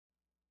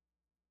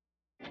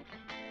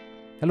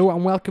Hello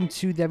and welcome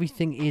to the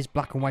Everything is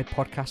Black and White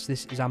podcast.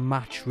 This is our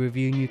match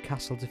review.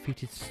 Newcastle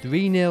defeated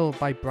 3-0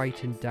 by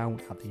Brighton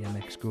down at the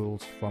MX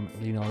goals from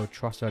Leonardo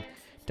Trossard,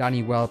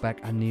 Danny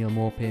Welbeck and Neil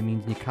Maupay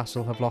means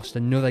Newcastle have lost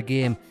another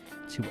game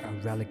to a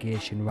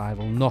relegation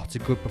rival. Not a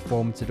good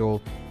performance at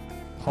all.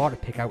 Hard to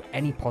pick out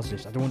any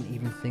positives. I don't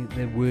even think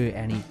there were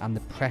any, and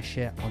the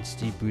pressure on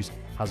Steve Bruce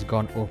has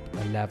gone up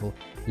a level.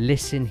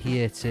 Listen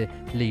here to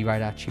Lee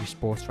Ryder, our chief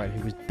sports writer,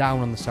 who was down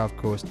on the south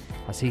coast,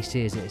 as he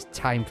says it is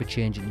time for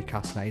change at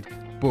Newcastle United.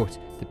 But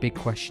the big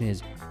question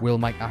is, will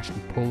Mike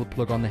Ashley pull the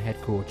plug on the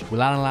head coach?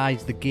 We'll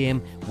analyse the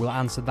game, we'll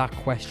answer that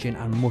question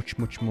and much,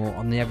 much more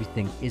on the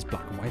Everything is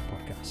Black and White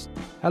podcast.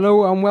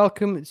 Hello and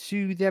welcome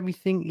to the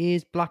Everything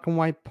is Black and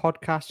White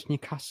podcast.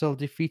 Newcastle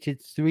defeated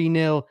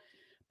 3-0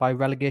 by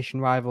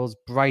relegation rivals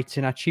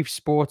Brighton. Our chief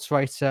sports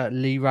writer,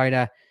 Lee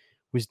Ryder,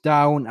 was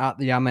down at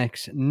the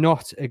Amex.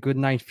 Not a good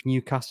night for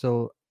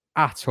Newcastle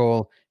at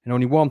all. And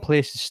only one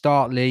place to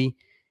start, Lee.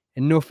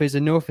 Enough is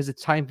enough. Is it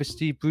time for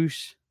Steve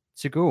Bruce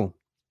to go?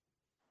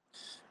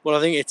 Well, I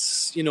think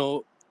it's,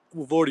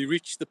 we've already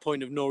reached the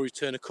point of no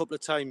return a couple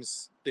of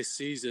times this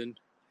season,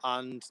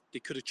 and they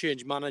could have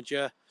changed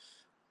manager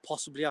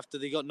possibly after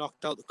they got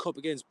knocked out the cup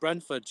against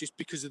Brentford, just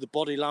because of the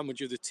body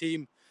language of the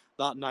team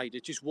that night.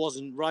 It just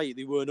wasn't right.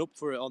 They weren't up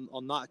for it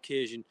on that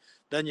occasion.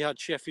 Then you had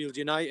Sheffield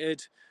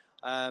United,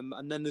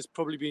 and then there's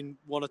probably been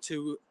one or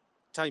two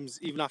times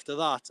even after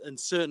that, and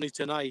certainly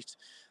tonight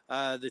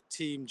the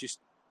team just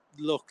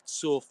looked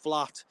so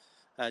flat.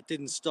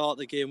 Didn't start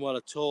the game well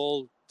at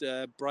all.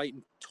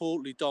 Brighton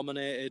totally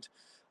dominated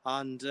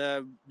and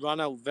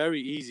ran out very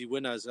easy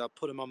winners. I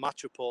put in my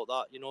match report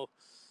that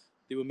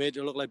they were made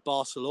to look like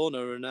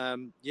Barcelona,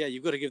 and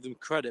you've got to give them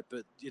credit.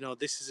 But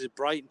this is a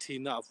Brighton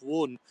team that have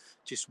won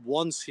just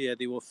once here.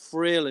 They were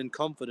frail in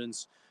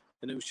confidence,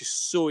 and it was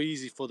just so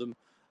easy for them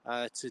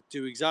to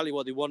do exactly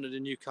what they wanted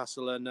in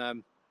Newcastle. And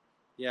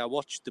I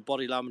watched the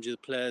body language of the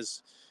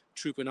players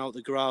trooping out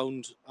the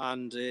ground,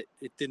 and it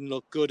didn't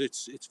look good.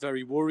 It's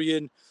very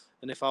worrying.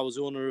 And if I was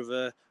owner of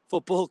a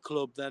football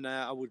club, then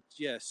I would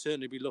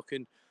certainly be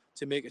looking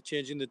to make a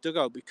change in the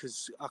dugout,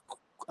 because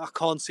I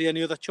can't see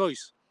any other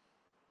choice.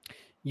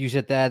 You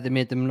said there they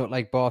made them look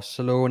like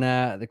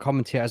Barcelona. The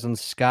commentators on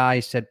Sky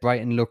said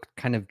Brighton looked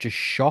kind of just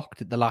shocked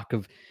at the lack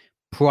of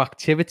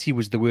proactivity,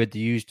 was the word they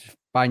used,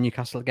 by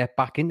Newcastle to get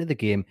back into the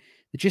game.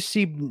 There just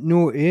seemed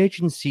no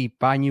urgency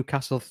by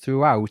Newcastle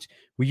throughout.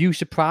 Were you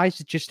surprised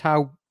at just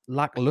how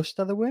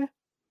lacklustre they were?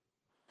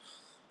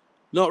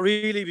 Not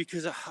really,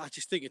 because I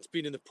just think it's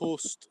been in the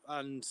post.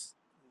 And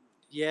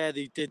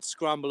they did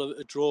scramble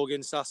a draw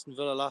against Aston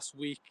Villa last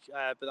week,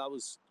 but that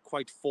was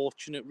quite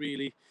fortunate,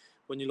 really,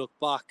 when you look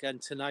back.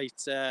 And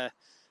tonight,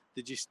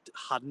 they just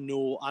had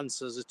no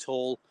answers at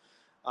all.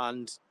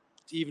 And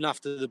even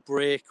after the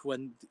break,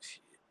 when,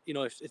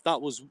 if that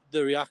was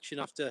the reaction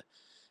after,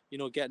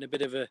 getting a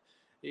bit of a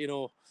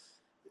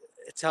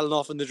telling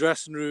off in the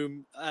dressing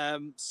room,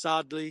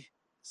 sadly,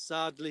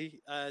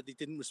 they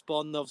didn't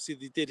respond. Obviously,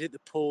 they did hit the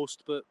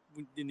post, but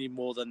we need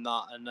more than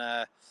that. And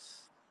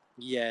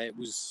it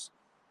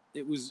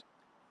was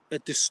a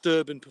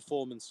disturbing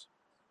performance.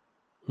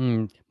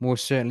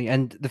 Most certainly.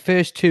 And the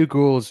first two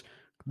goals,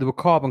 they were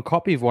carbon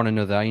copy of one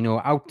another,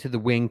 out to the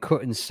wing,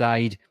 cut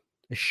inside,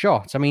 a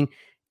shot. I mean,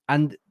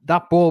 and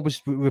that ball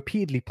was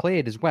repeatedly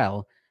played as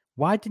well.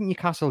 Why didn't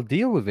Newcastle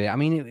deal with it? I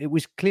mean, it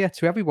was clear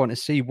to everyone to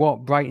see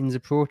what Brighton's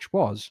approach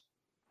was.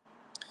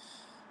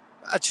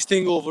 I just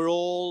think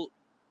overall,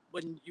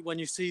 when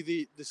you see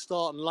the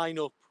starting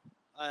lineup,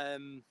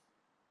 and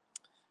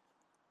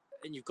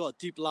you've got a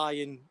deep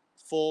lying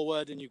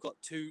forward, and you've got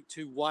two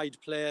wide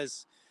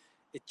players,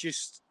 it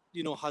just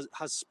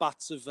has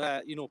spats of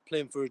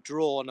playing for a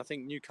draw. And I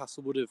think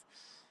Newcastle would have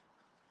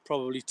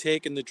probably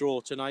taken the draw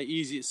tonight.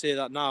 Easy to say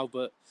that now,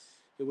 but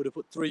it would have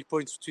put 3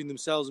 points between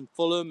themselves and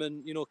Fulham,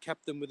 and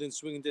kept them within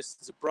swinging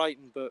distance of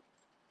Brighton. But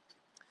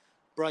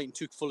Brighton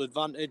took full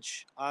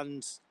advantage,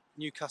 and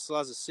Newcastle,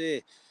 as I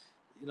say,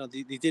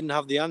 they didn't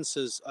have the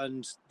answers,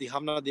 and they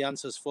haven't had the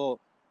answers for.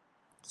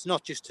 It's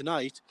not just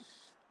tonight.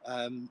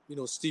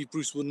 Steve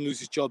Bruce wouldn't lose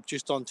his job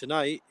just on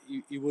tonight.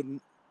 He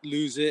wouldn't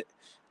lose it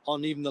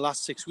on even the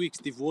last 6 weeks.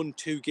 They've won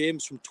 2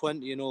 games from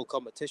 20 in all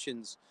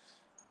competitions.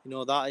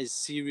 That is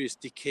serious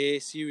decay,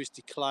 serious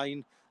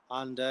decline,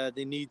 and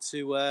they need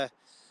to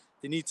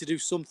do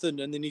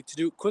something, and they need to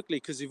do it quickly,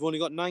 because they've only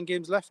got 9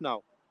 games left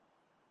now.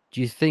 Do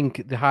you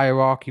think the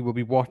hierarchy will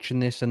be watching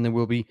this, and they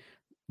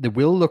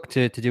will look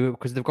to do it,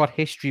 because they've got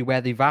history where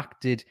they've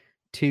acted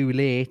too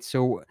late?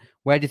 So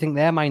where do you think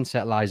their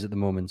mindset lies at the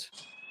moment?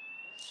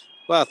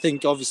 Well, I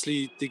think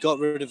obviously they got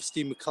rid of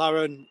Steve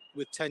McLaren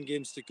with 10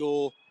 games to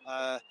go.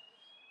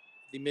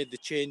 They made the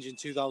change in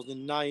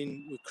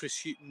 2009 with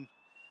Chris Hughton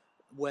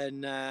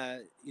when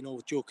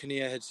Joe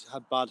Kinnear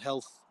had bad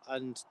health,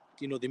 and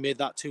they made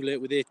that too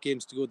late with 8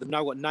 games to go. They've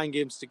now got 9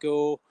 games to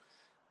go.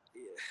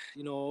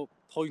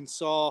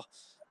 Points are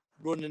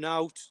running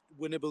out.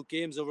 Winnable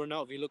games are running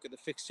out. If you look at the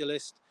fixture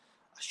list,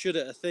 I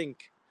shudder to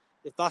think,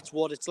 if that's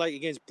what it's like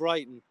against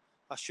Brighton,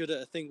 I shudder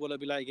to think what it'll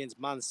be like against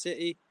Man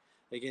City,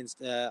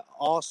 against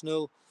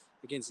Arsenal,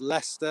 against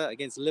Leicester,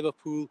 against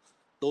Liverpool.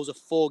 Those are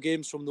 4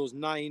 games from those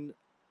 9.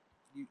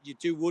 You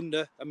do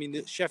wonder. I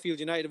mean, Sheffield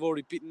United have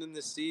already beaten them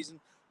this season.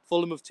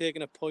 Fulham have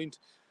taken a point.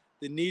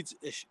 They need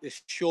a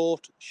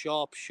short,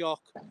 sharp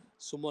shock.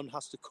 Someone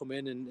has to come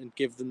in and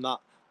give them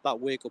that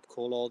wake-up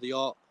call, or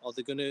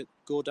they're going to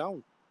go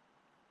down.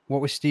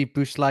 What was Steve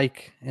Bruce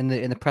like in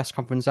the press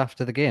conference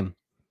after the game?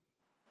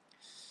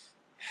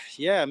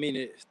 Yeah, I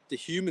mean, the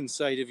human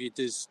side of you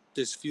does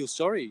feel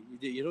sorry.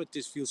 It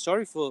does feel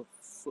sorry for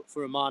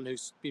a man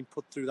who's been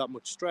put through that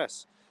much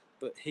stress.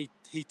 But he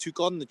took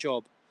on the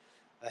job.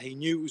 He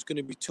knew it was going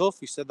to be tough.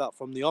 He said that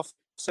from the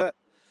offset.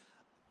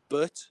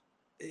 But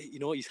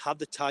he's had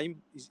the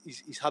time.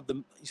 He's had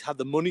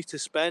the money to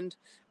spend.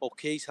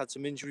 Okay, he's had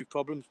some injury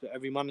problems, but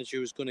every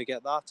manager is going to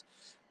get that.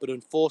 But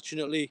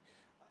unfortunately,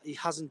 he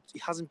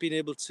hasn't been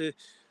able to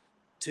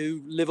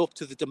live up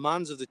to the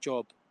demands of the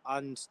job.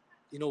 And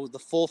the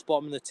 4th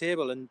bottom of the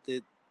table, and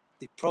they're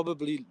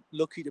probably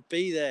lucky to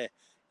be there.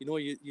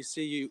 You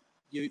see,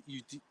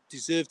 you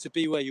deserve to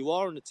be where you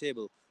are on the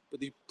table, but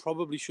they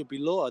probably should be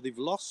lower. They've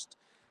lost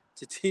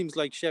to teams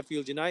like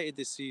Sheffield United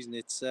this season.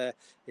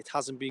 It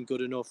hasn't been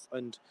good enough.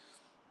 And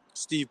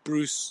Steve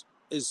Bruce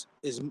is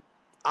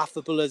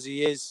affable as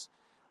he is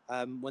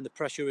when the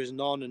pressure isn't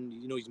on, and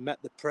he's met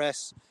the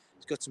press.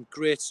 He's got some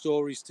great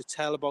stories to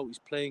tell about his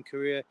playing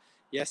career.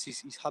 Yes,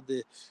 he's had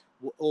the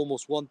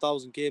almost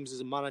 1,000 games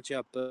as a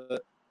manager,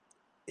 but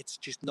it's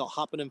just not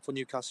happening for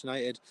Newcastle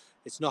United.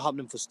 It's not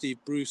happening for Steve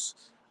Bruce.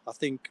 I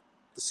think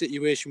the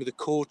situation with the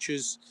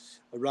coaches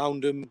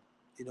around him,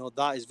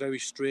 that is very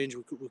strange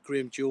with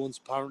Graham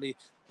Jones. Apparently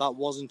that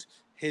wasn't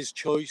his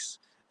choice,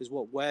 is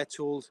what we're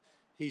told.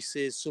 He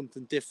says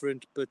something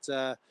different, but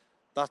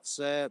that's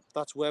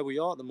where we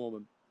are at the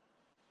moment.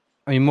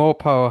 I mean,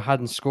 Moore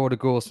hadn't scored a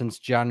goal since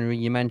January.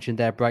 You mentioned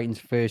there Brighton's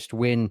first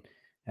win.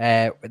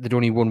 They'd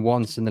only won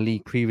once in the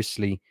league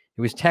previously.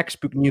 It was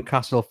textbook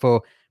Newcastle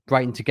for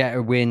Brighton to get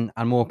a win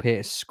and Moore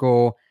to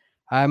score.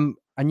 And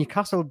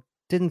Newcastle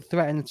didn't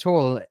threaten at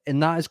all.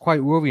 And that is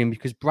quite worrying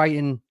because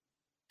Brighton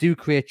do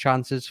create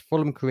chances,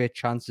 Fulham create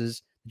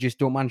chances, they just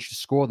don't manage to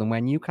score them, where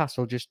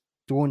Newcastle just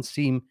don't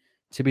seem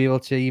to be able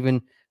to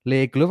even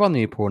lay a glove on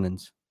the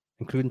opponent,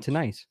 including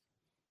tonight.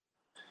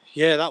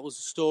 Yeah, that was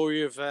the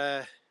story of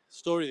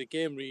the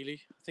game,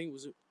 really. I think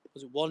was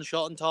it one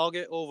shot on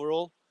target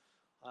overall.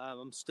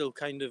 I'm still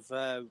kind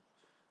of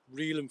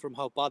reeling from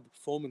how bad the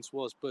performance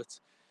was, but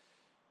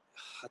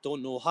I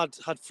don't know.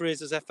 Had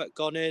Fraser's effort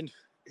gone in,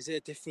 is it a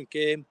different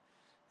game?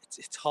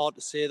 It's hard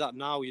to say that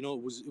now. It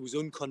was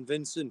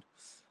unconvincing,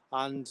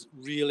 and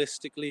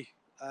realistically,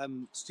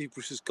 Steve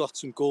Bruce has got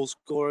some goal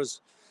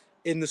scorers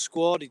in the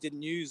squad. He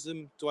didn't use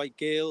them. Dwight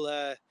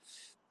Gale,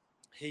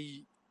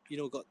 he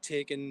got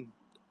taken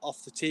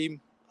off the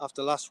team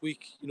after last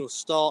week.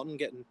 Starting,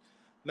 getting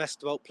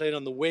messed about, playing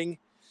on the wing.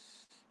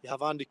 You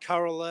have Andy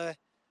Carroll there.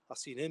 I've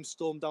seen him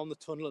storm down the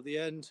tunnel at the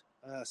end.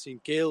 I've seen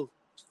Gale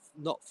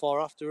not far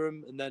after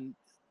him, and then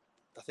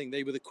I think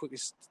they were the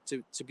quickest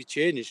to be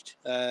changed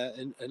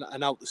and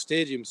out the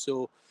stadium.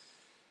 So,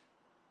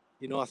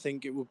 I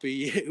think it would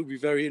be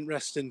very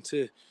interesting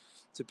to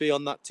be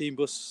on that team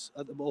bus,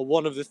 or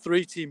one of the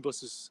 3 team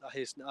buses, I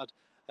hasten to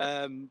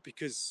add,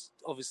 because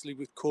obviously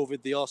with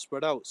COVID they are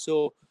spread out.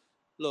 So,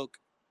 look,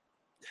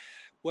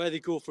 where they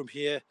go from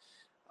here,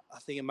 I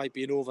think it might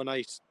be an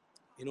overnight,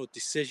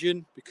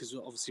 decision, because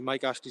obviously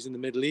Mike Ashley's in the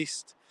Middle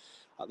East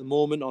at the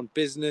moment on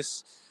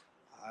business.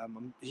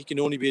 He can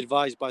only be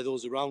advised by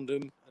those around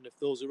him, and if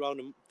those around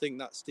him think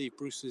that Steve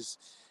Bruce is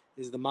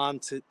the man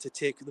to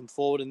take them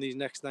forward in these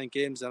next 9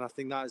 games, then I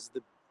think that is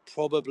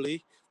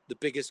probably the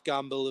biggest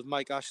gamble of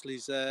Mike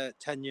Ashley's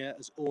tenure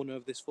as owner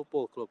of this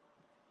football club.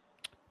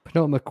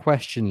 Penultimate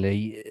question,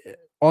 Lee.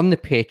 On the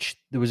pitch,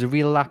 there was a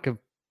real lack of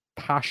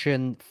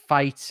passion,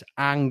 fight,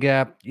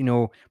 anger,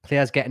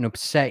 players getting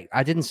upset.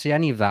 I didn't see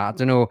any of that. I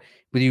don't know,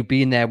 with you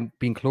being there,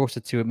 being closer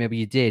to it, maybe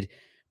you did.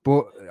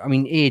 But, I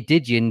mean, A,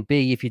 did you? And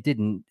B, if you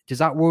didn't, does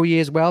that worry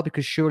you as well?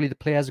 Because surely the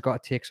players have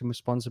got to take some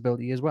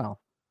responsibility as well.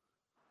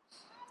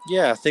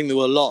 Yeah, I think there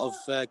were a lot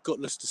of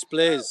gutless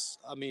displays.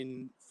 I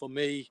mean, for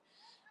me,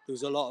 there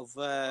was a lot of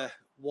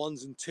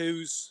 1s and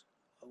 2s,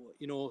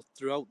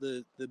 throughout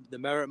the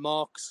merit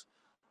marks.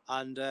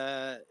 And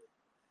as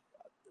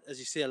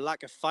you say, a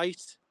lack of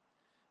fight.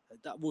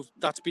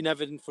 That's been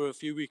evident for a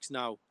few weeks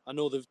now. I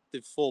know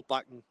they've fought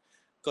back and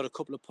got a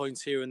couple of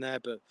points here and there,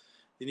 but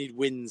they need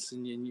wins,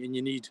 and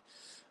you need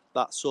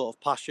that sort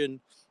of passion,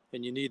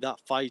 and you need that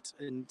fight.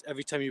 And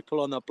every time you pull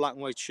on that black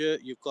and white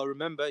shirt, you've got to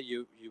remember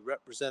you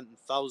represent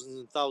thousands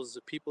and thousands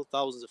of people,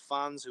 thousands of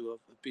fans who have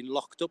been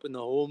locked up in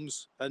their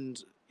homes,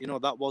 and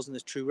that wasn't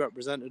a true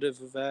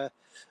representative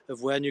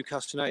of where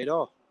Newcastle United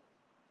are.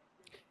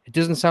 It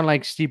doesn't sound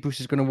like Steve Bruce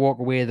is going to walk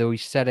away, though. He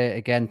said it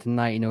again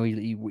tonight.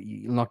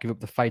 He'll not give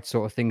up the fight,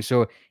 sort of thing.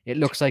 So it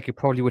looks like it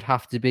probably would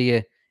have to be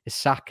a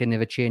sacking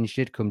if a change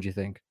did come. Do you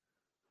think?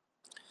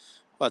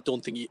 I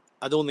don't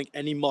think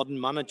any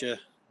modern manager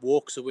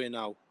walks away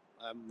now.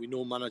 We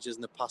know managers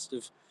in the past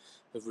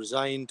have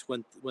resigned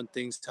when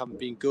things haven't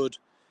been good,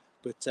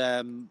 but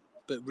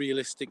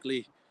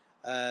realistically,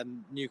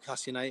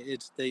 Newcastle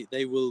United,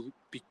 they will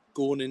be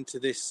going into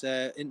this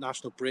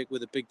international break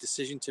with a big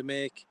decision to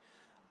make.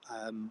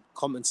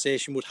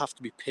 Compensation would have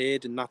to be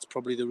paid, and that's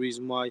probably the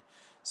reason why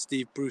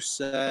Steve Bruce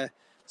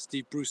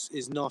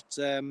is not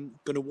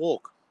going to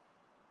walk.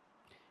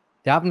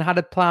 They haven't had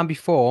a plan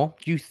before.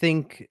 Do you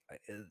think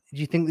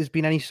there's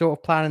been any sort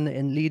of plan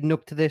in leading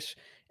up to this?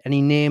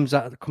 Any names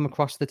that have come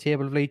across the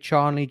table of Lee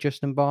Charnley,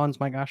 Justin Barnes,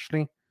 Mike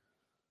Ashley?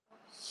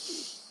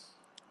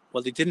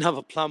 Well, they didn't have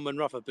a plan when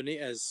Rafa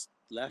Benitez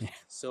left,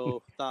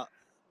 so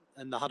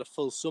they had a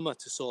full summer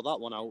to sort that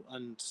one out.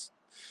 And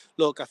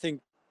look, I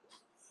think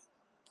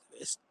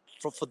it's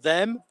for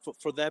them,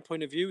 for their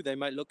point of view, they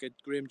might look at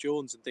Graham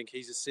Jones and think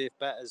he's a safe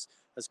bet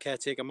as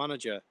caretaker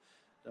manager.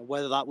 And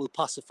whether that will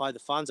pacify the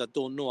fans, I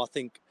don't know. I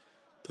think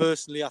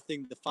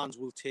the fans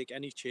will take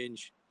any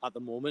change at the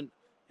moment.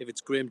 If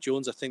it's Graham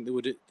Jones, I think they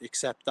would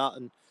accept that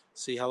and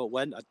see how it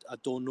went. I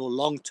don't know.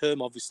 Long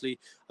term, obviously,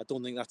 I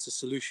don't think that's a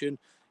solution.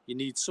 You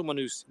need someone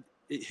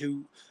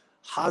who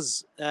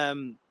has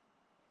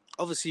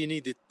obviously you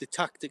need the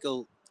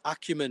tactical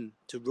acumen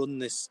to run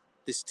this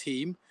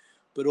team,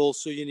 but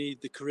also you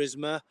need the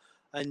charisma,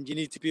 and you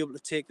need to be able to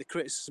take the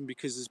criticism,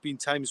 because there's been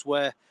times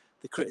where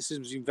the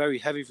criticism's been very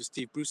heavy for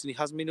Steve Bruce and he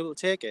hasn't been able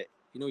to take it.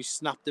 He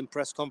snapped in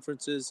press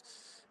conferences,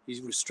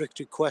 he's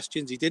restricted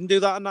questions. He didn't do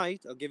that at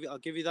night. I'll give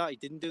you that. He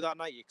didn't do that at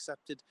night. He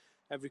accepted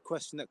every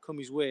question that come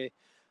his way.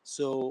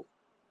 So,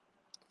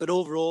 but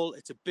overall,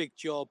 it's a big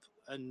job,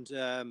 and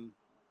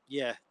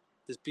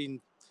there's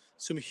been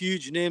some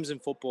huge names in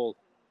football.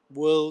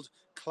 World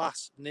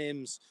class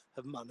names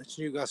have managed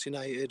Newcastle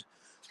United,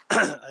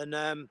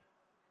 and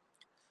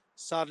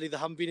sadly they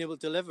haven't been able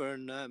to deliver.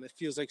 And it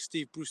feels like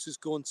Steve Bruce is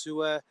going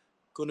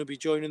to be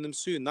joining them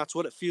soon. That's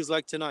what it feels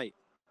like tonight.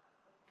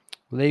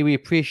 Lee, we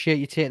appreciate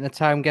you taking the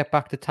time. Get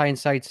back to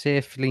Tyneside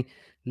safely.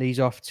 Lee's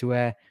off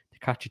to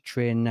catch a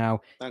train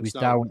now. Thanks.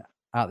 He's down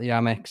at the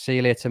Amex. See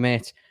you later,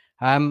 mate.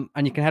 And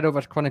you can head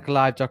over to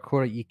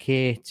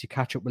chroniclelive.co.uk to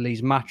catch up with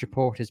Lee's match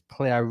report, his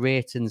player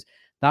ratings.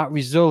 That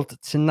result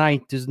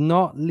tonight does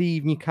not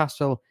leave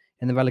Newcastle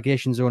in the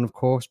relegation zone, of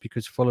course,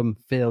 because Fulham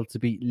failed to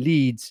beat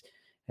Leeds.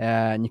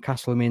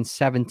 Newcastle remains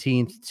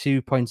 17th,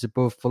 2 points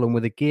above Fulham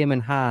with a game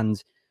in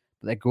hand.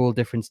 But their goal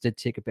difference did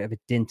take a bit of a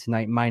dint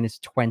tonight,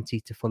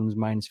 -20 to Fulham's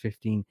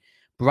 -15.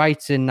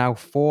 Brighton now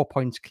 4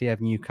 points clear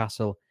of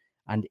Newcastle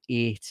and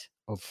 8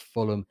 of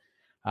Fulham.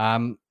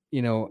 I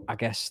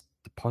guess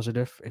the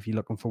positive, if you're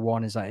looking for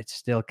one, is that it's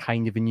still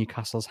kind of in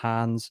Newcastle's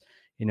hands,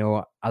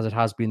 as it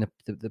has been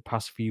the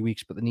past few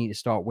weeks, but they need to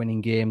start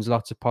winning games.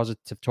 Lots of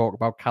positive talk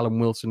about Callum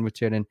Wilson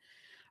returning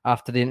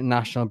after the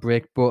international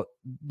break, but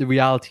the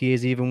reality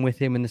is, even with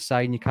him in the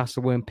side,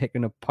 Newcastle weren't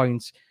picking up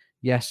points.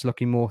 Yes,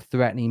 looking more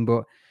threatening,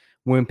 but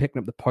weren't picking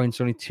up the points.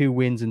 Only 2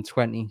 wins in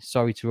 20.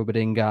 Sorry to rub it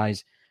in,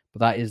 guys, but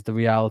that is the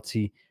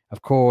reality.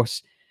 Of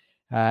course,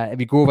 if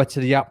you go over to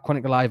the app,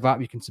 Chronicle Live app,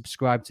 you can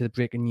subscribe to the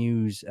breaking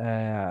news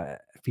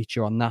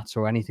feature on that,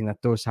 or anything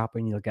that does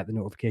happen, you'll get the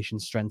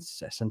notifications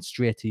sent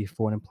straight to your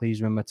phone. And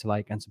please remember to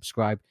like and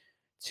subscribe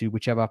to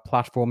whichever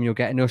platform you're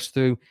getting us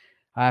through.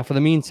 For the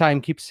meantime,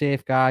 keep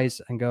safe,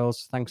 guys and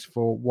girls. Thanks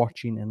for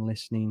watching and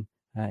listening.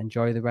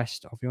 Enjoy the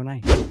rest of your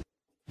night.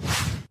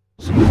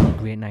 So a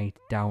great night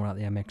down at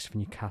the Amex for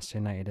Newcastle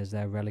United as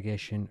their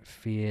relegation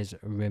fears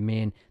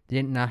remain. The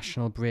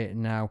international break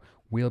now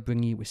will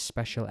bring you a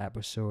special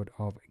episode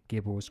of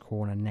Gibbo's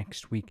Corner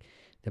next week.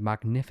 The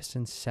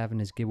Magnificent Seven,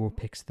 as Gibbo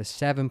picks the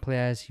 7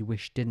 players he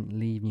wished didn't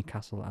leave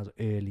Newcastle as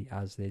early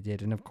as they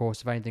did. And of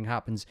course, if anything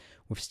happens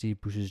with Steve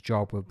Bruce's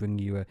job, we'll bring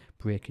you a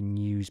breaking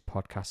news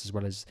podcast as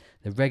well as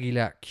the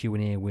regular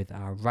Q&A with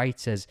our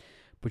writers.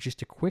 But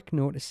just a quick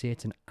note to say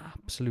it's an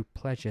absolute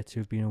pleasure to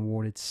have been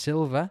awarded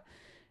silver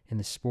in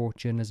the Sport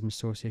Journalism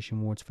Association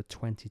Awards for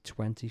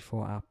 2020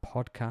 for our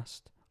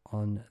podcast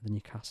on the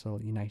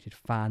Newcastle United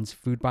Fans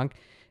Food Bank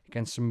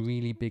against some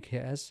really big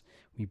hitters.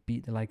 We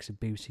beat the likes of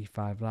BBC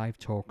 5 Live,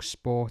 Talk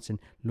Sport and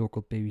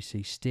local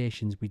BBC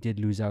stations. We did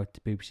lose out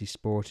to BBC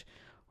Sport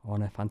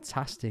on a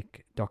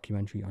fantastic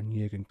documentary on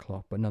Jurgen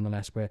Klopp, but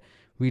nonetheless we're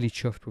really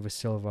chuffed with a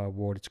silver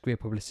award. It's great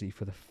publicity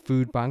for the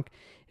food bank.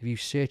 If you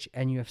search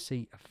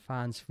NUFC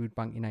Fans Food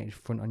Bank United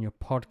Front on your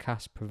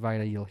podcast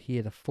provider, you'll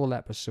hear the full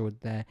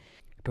episode there.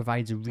 It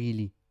provides a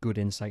really good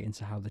insight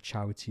into how the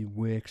charity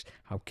works,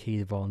 how key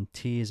the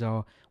volunteers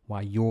are,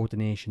 why your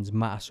donations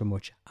matter so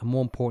much, and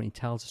more importantly,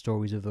 tells the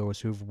stories of those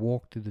who have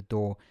walked through the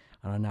door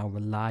and are now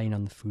relying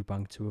on the food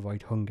bank to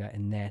avoid hunger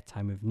in their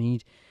time of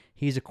need.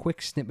 Here's a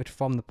quick snippet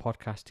from the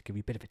podcast to give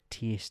you a bit of a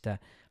taster,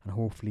 and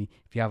hopefully,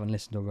 if you haven't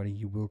listened already,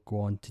 you will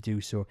go on to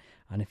do so.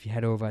 And if you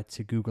head over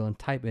to Google and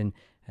type in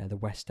the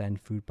West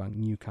End Food Bank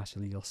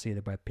Newcastle, you'll see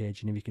the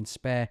webpage, and if you can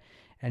spare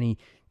any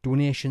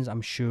donations,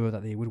 I'm sure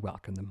that they would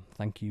welcome them.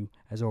 Thank you,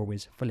 as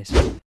always, for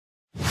listening.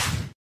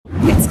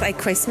 It's like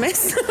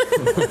Christmas.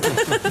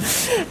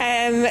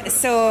 I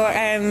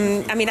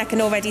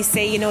can already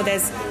see,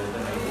 there's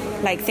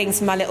like things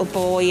from my little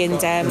boy.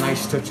 And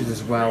nice touches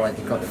as well. Like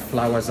you've got the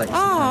flowers, like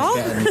Aww. you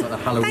get, and you've got the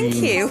Halloween.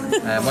 Thank you.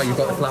 Well, you've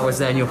got the flowers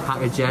there in your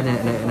package and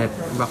a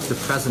wrapped up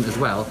present as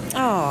well.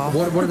 Oh,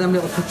 What do them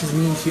little touches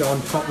mean to you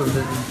on top of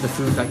the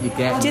food that you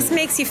get? just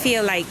makes you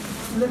feel like,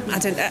 I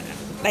don't know,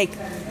 like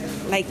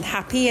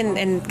happy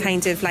and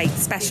kind of like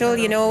special,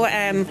 you know.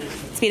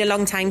 It's been a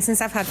long time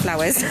since I've had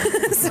flowers,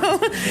 so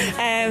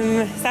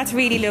that's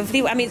really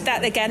lovely. I mean,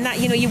 that again, that,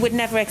 you know, you would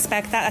never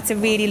expect that. That's a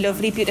really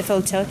lovely,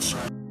 beautiful touch.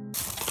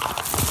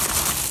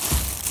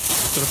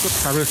 So I've got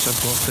carrots,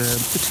 I've got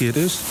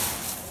potatoes,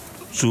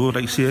 so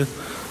like say,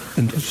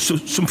 and so,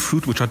 some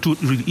fruit, which I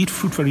don't really eat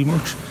fruit very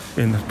much,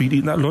 and I've been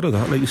eating a lot of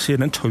that, like you say,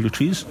 and then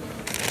toiletries.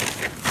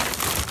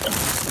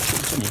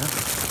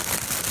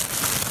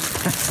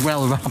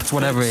 Well wrapped,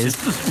 whatever it is.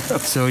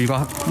 So you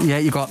got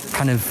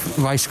kind of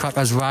rice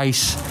crackers,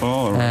 rice,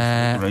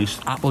 rice.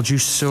 apple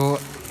juice. So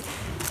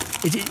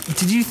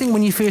did you think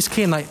when you first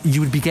came like you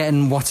would be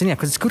getting what's in here?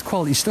 Because it's good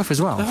quality stuff as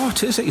well. Oh,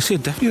 it is, like you say,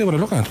 definitely when I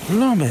look at it.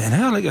 No,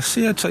 man, like I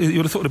say, you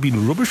would have thought it'd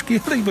been rubbish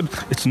gear, like, but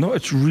it's not.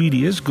 It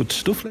really is good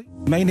stuff. Like.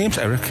 My name's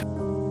Eric.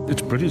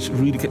 It's brilliant. It's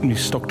really getting me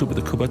stocked up with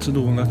the cupboards and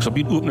all that. Because I've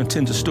been opening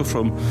tins of stuff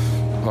from,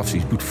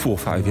 obviously, about 4 or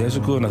 5 years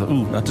ago, and I thought,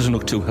 ooh, that doesn't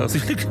look too healthy.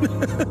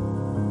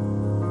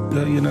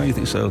 You know, you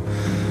think so.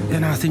 You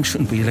know, things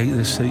shouldn't be like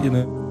this, you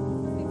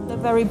know. They're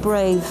very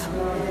brave.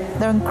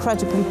 They're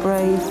incredibly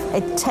brave.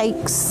 It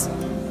takes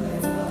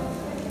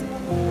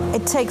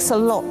a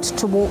lot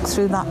to walk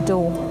through that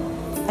door.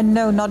 And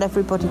no, not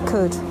everybody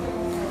could.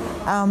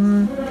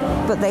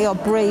 But they are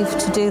brave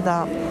to do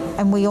that.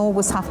 And we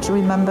always have to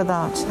remember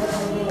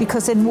that.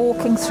 Because in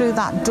walking through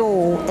that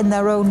door, in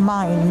their own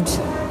mind,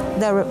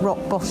 they're at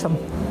rock bottom.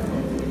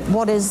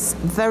 What is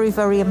very,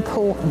 very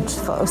important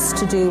for us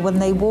to do when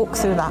they walk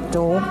through that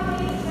door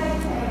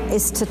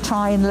is to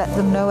try and let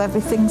them know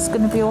everything's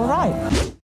going to be all right.